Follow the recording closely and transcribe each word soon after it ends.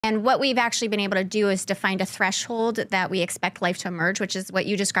And what we've actually been able to do is define a threshold that we expect life to emerge, which is what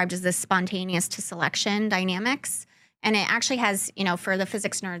you described as the spontaneous to selection dynamics. And it actually has, for the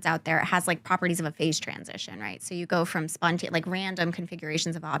physics nerds out there, it has like properties of a phase transition, right? So you go from like random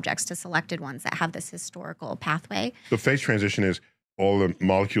configurations of objects to selected ones that have this historical pathway. The phase transition is all the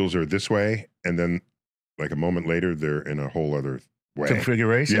molecules are this way, and then like a moment later, they're in a whole other way.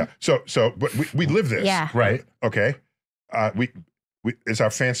 Configuration? Yeah. So, but we live this. Yeah. Right. Okay. It's our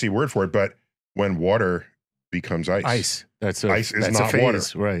fancy word for it, but when water becomes ice. Ice is that's not a phase,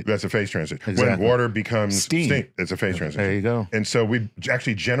 water. Right. That's a phase transition. Exactly. When water becomes steam, it's a phase transition. There you go. And so we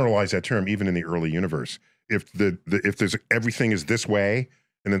actually generalize that term even in the early universe. If if there's everything is this way,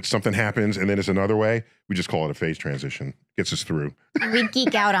 and then something happens, and then it's another way, we just call it a phase transition. Gets us through. And we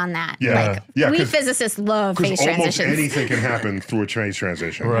geek out on that. Yeah. We physicists love phase almost transitions. Anything can happen through a phase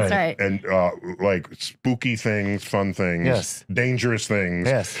transition. Right. That's right. And like spooky things, fun things, Yes. dangerous things.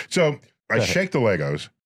 Yes. So I shake the Legos,